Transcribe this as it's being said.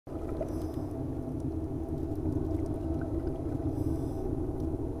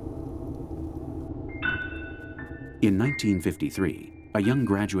In 1953, a young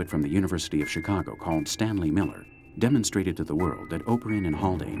graduate from the University of Chicago called Stanley Miller demonstrated to the world that Oparin and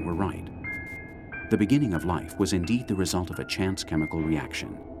Haldane were right. The beginning of life was indeed the result of a chance chemical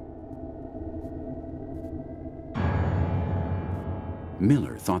reaction.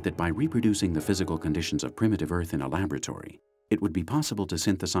 Miller thought that by reproducing the physical conditions of primitive Earth in a laboratory, it would be possible to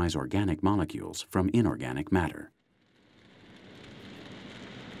synthesize organic molecules from inorganic matter.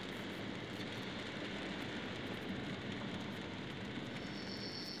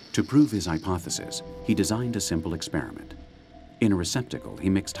 To prove his hypothesis, he designed a simple experiment. In a receptacle, he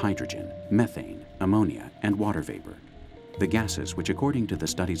mixed hydrogen, methane, ammonia, and water vapor, the gases which, according to the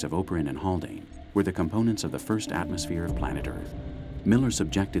studies of Oparin and Haldane, were the components of the first atmosphere of planet Earth. Miller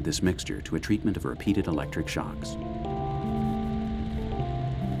subjected this mixture to a treatment of repeated electric shocks.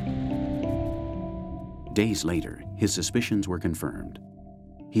 Days later, his suspicions were confirmed.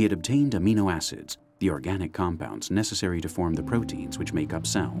 He had obtained amino acids, the organic compounds necessary to form the proteins which make up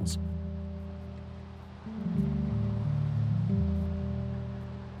cells.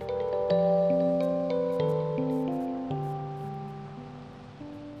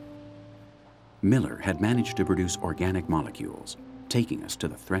 Miller had managed to produce organic molecules, taking us to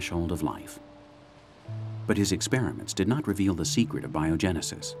the threshold of life. But his experiments did not reveal the secret of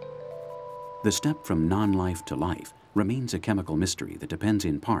biogenesis. The step from non-life to life remains a chemical mystery that depends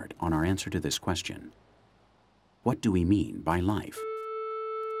in part on our answer to this question. What do we mean by life?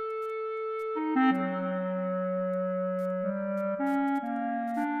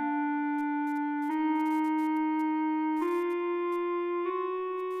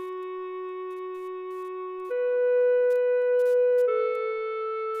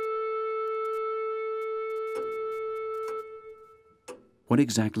 What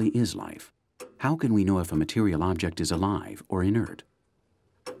exactly is life? How can we know if a material object is alive or inert?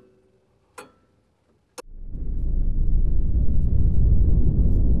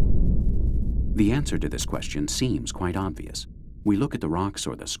 The answer to this question seems quite obvious. We look at the rocks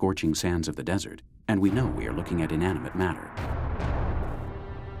or the scorching sands of the desert, and we know we are looking at inanimate matter.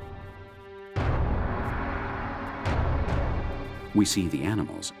 We see the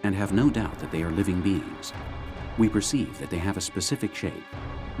animals and have no doubt that they are living beings. We perceive that they have a specific shape.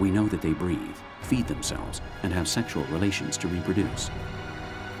 We know that they breathe, feed themselves, and have sexual relations to reproduce.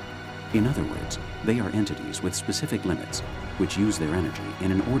 In other words, they are entities with specific limits, which use their energy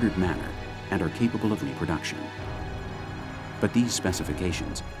in an ordered manner and are capable of reproduction. But these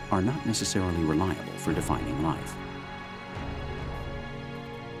specifications are not necessarily reliable for defining life.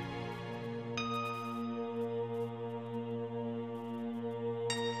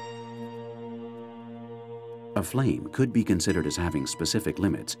 A flame could be considered as having specific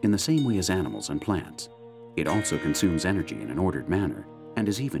limits in the same way as animals and plants. It also consumes energy in an ordered manner and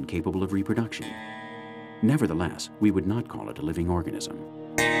is even capable of reproduction. Nevertheless, we would not call it a living organism.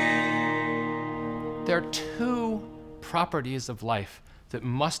 There are two properties of life that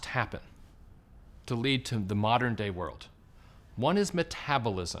must happen to lead to the modern day world. One is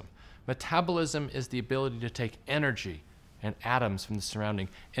metabolism. Metabolism is the ability to take energy and atoms from the surrounding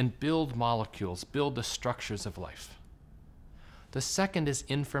and build molecules, build the structures of life. The second is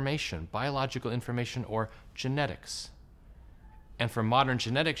information, biological information or genetics. And for modern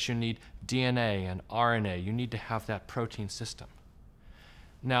genetics, you need DNA and RNA. You need to have that protein system.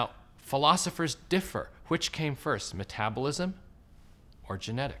 Now, philosophers differ. Which came first, metabolism or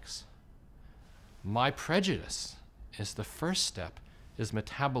genetics? My prejudice is the first step is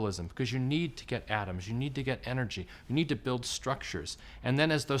metabolism, because you need to get atoms, you need to get energy, you need to build structures. And then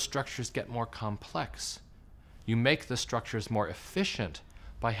as those structures get more complex, you make the structures more efficient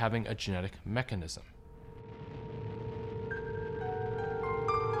by having a genetic mechanism.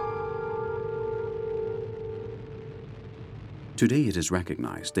 Today it is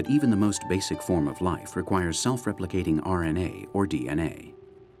recognized that even the most basic form of life requires self-replicating RNA or DNA.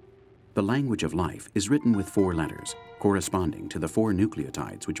 The language of life is written with 4 letters, corresponding to the 4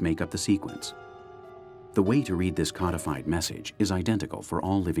 nucleotides which make up the sequence. The way to read this codified message is identical for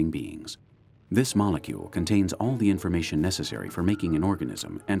all living beings. This molecule contains all the information necessary for making an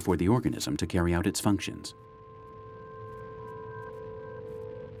organism and for the organism to carry out its functions.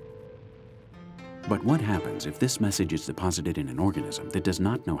 But what happens if this message is deposited in an organism that does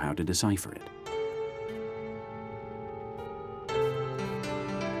not know how to decipher it?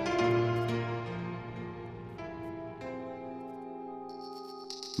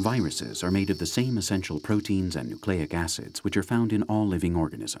 Viruses are made of the same essential proteins and nucleic acids which are found in all living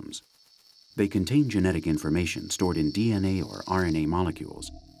organisms. They contain genetic information stored in DNA or RNA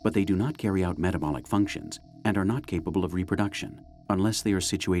molecules, but they do not carry out metabolic functions and are not capable of reproduction unless they are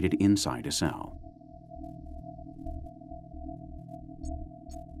situated inside a cell.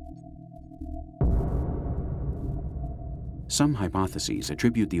 Some hypotheses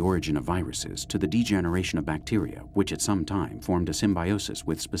attribute the origin of viruses to the degeneration of bacteria, which at some time formed a symbiosis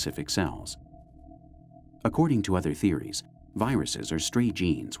with specific cells. According to other theories, viruses are stray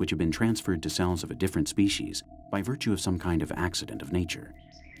genes which have been transferred to cells of a different species by virtue of some kind of accident of nature.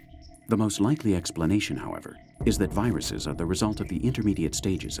 The most likely explanation, however, is that viruses are the result of the intermediate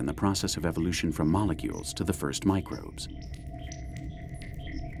stages in the process of evolution from molecules to the first microbes.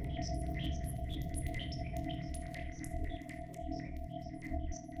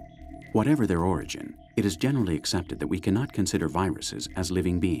 Whatever their origin, it is generally accepted that we cannot consider viruses as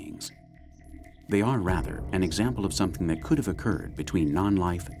living beings. They are rather an example of something that could have occurred between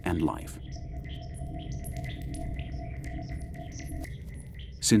non-life and life.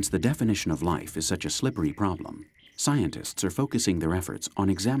 Since the definition of life is such a slippery problem, scientists are focusing their efforts on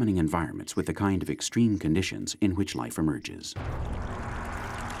examining environments with the kind of extreme conditions in which life emerges.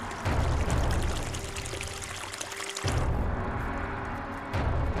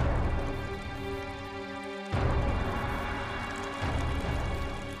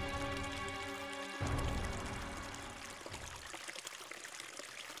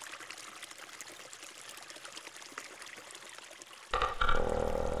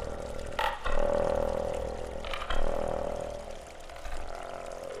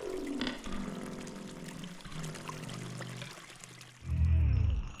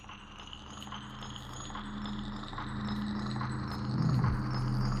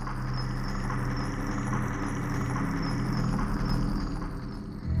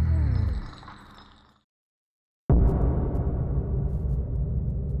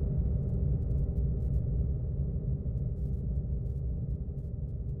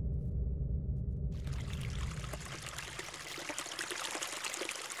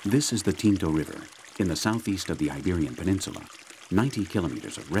 This is the Tinto River, in the southeast of the Iberian Peninsula, 90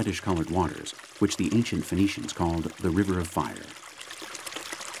 kilometers of reddish-colored waters, which the ancient Phoenicians called the River of Fire.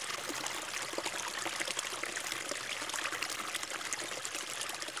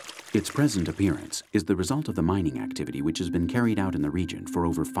 Its present appearance is the result of the mining activity which has been carried out in the region for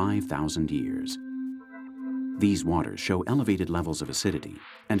over 5,000 years. These waters show elevated levels of acidity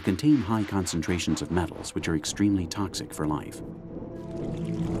and contain high concentrations of metals which are extremely toxic for life.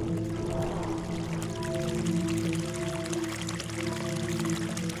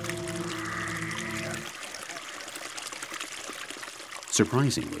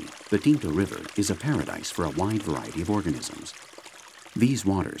 Surprisingly, the Tinto River is a paradise for a wide variety of organisms. These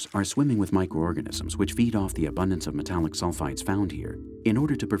waters are swimming with microorganisms which feed off the abundance of metallic sulfides found here in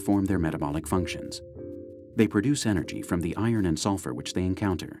order to perform their metabolic functions. They produce energy from the iron and sulfur which they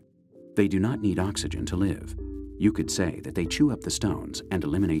encounter. They do not need oxygen to live. You could say that they chew up the stones and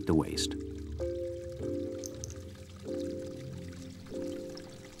eliminate the waste.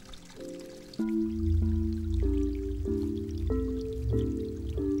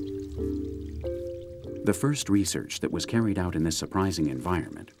 The first research that was carried out in this surprising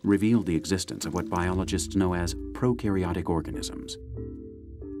environment revealed the existence of what biologists know as prokaryotic organisms.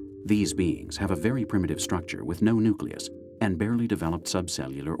 These beings have a very primitive structure with no nucleus and barely developed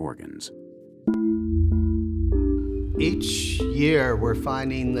subcellular organs. Each year we're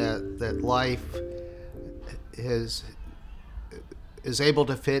finding that life is able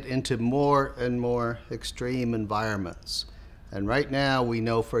to fit into more and more extreme environments. And right now we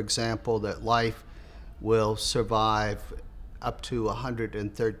know, for example, that life will survive up to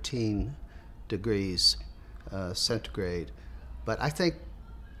 113 degrees centigrade. But I think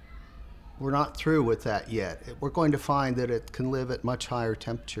we're not through with that yet. We're going to find that it can live at much higher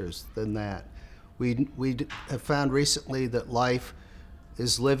temperatures than that. We have found recently that life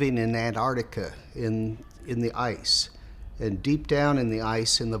is living in Antarctica in the ice. And deep down in the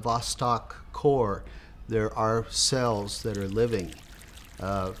ice, in the Vostok core, there are cells that are living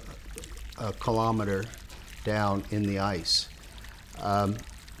a kilometer down in the ice.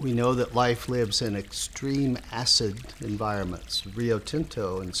 We know that life lives in extreme acid environments. Rio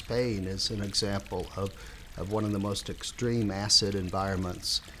Tinto in Spain is an example of one of the most extreme acid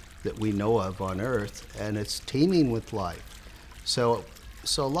environments that we know of on Earth, and it's teeming with life. So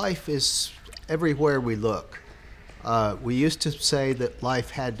life is everywhere we look. We used to say that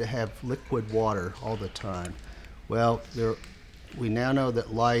life had to have liquid water all the time. Well, we now know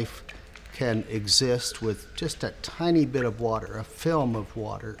that life can exist with just a tiny bit of water, a film of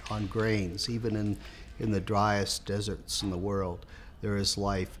water on grains. Even in the driest deserts in the world, there is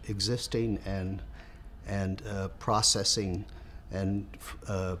life existing and processing and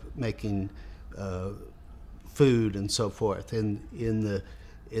making food and so forth in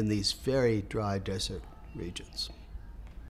these very dry desert regions.